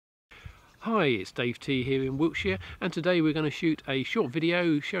Hi, it's Dave T here in Wiltshire, and today we're going to shoot a short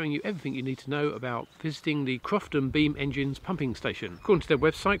video showing you everything you need to know about visiting the Crofton Beam Engines pumping station. According to their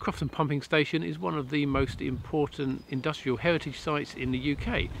website, Crofton Pumping Station is one of the most important industrial heritage sites in the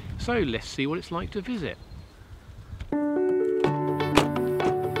UK. So let's see what it's like to visit.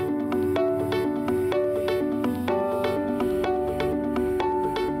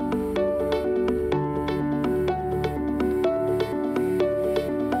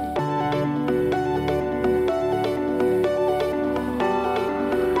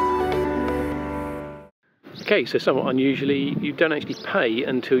 Okay, so somewhat unusually, you don't actually pay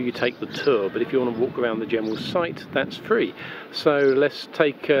until you take the tour, but if you want to walk around the general site, that's free. So let's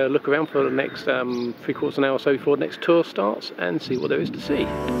take a look around for the next 3/4 of an hour or so before the next tour starts and see what there is to see.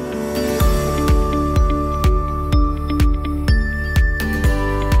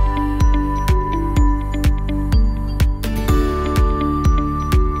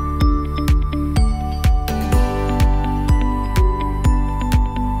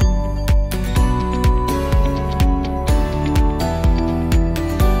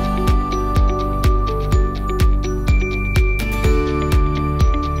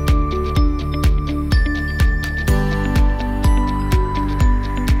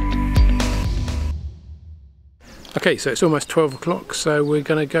 Okay, so it's almost 12 o'clock, so we're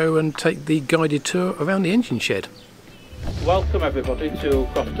going to go and take the guided tour around the engine shed. Welcome everybody to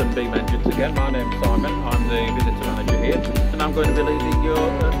Crofton Beam Engines again. My name's Simon, I'm the visitor manager here, and I'm going to be leading your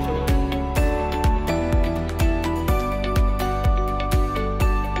tour.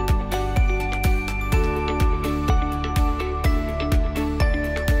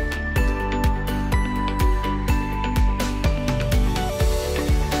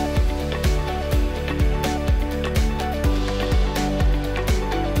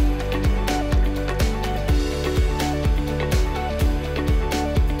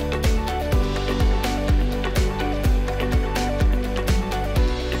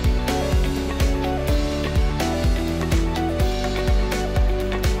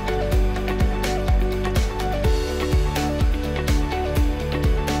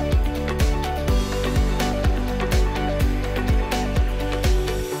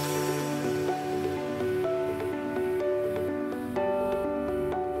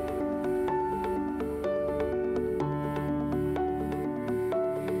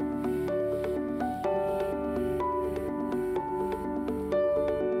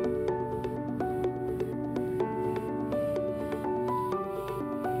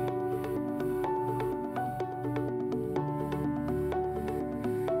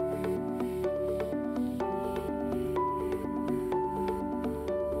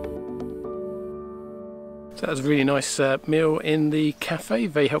 So that was a really nice meal in the cafe,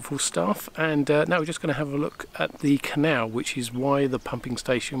 very helpful staff, and now we're just going to have a look at the canal, which is why the pumping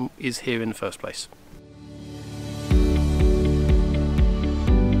station is here in the first place.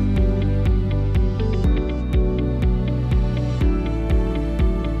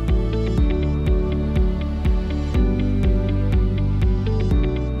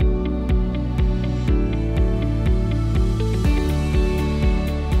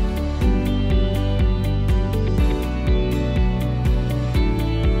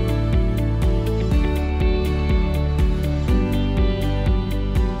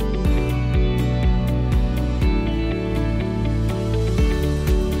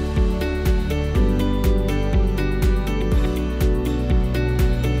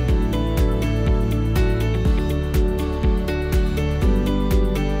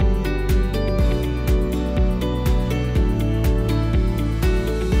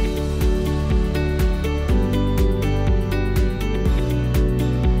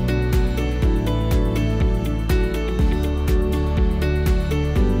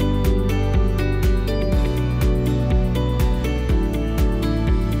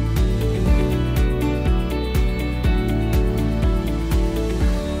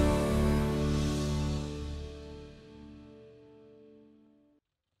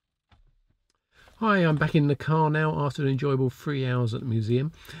 Hi, I'm back in the car now after an enjoyable 3 hours at the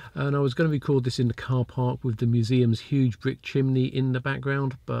museum, and I was going to record this in the car park with the museum's huge brick chimney in the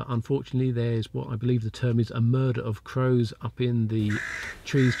background, but unfortunately there's what I believe the term is a murder of crows up in the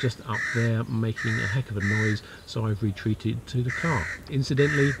trees just up there making a heck of a noise, so I've retreated to the car.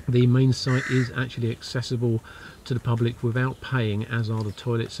 Incidentally, the main site is actually accessible to the public without paying, as are the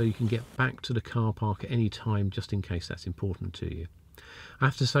toilets, so you can get back to the car park at any time just in case that's important to you. I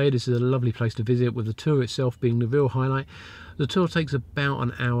have to say this is a lovely place to visit, with the tour itself being the real highlight. The tour takes about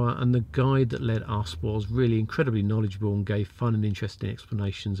an hour, and the guide that led us was really incredibly knowledgeable and gave fun and interesting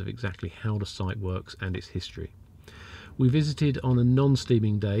explanations of exactly how the site works and its history. We visited on a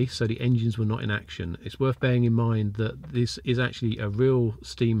non-steaming day, so the engines were not in action. It's worth bearing in mind that this is actually a real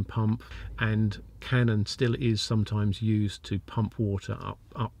steam pump and can and still is sometimes used to pump water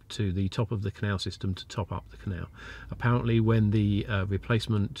up to the top of the canal system to top up the canal. Apparently when the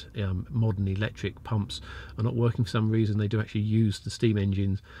replacement modern electric pumps are not working for some reason, they do actually use the steam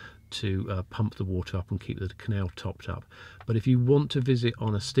engines to pump the water up and keep the canal topped up. But if you want to visit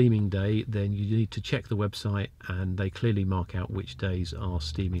on a steaming day, then you need to check the website, and they clearly mark out which days are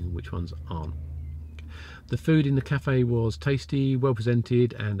steaming and which ones aren't. The food in the cafe was tasty, well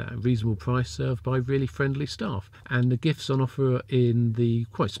presented and at a reasonable price, served by really friendly staff. And the gifts on offer in the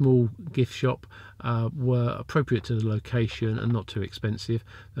quite small gift shop were appropriate to the location and not too expensive.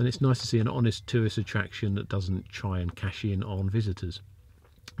 And it's nice to see an honest tourist attraction that doesn't try and cash in on visitors.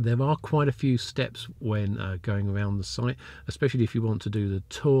 There are quite a few steps when going around the site, especially if you want to do the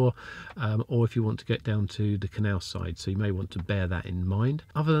tour or if you want to get down to the canal side, so you may want to bear that in mind.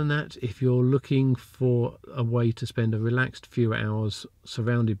 Other than that, if you're looking for a way to spend a relaxed few hours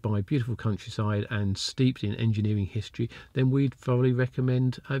surrounded by beautiful countryside and steeped in engineering history, then we'd thoroughly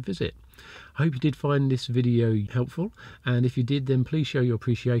recommend a visit. I hope you did find this video helpful, and if you did, then please show your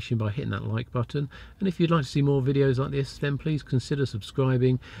appreciation by hitting that like button, and if you'd like to see more videos like this, then please consider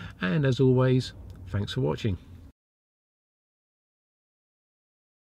subscribing, and as always, thanks for watching.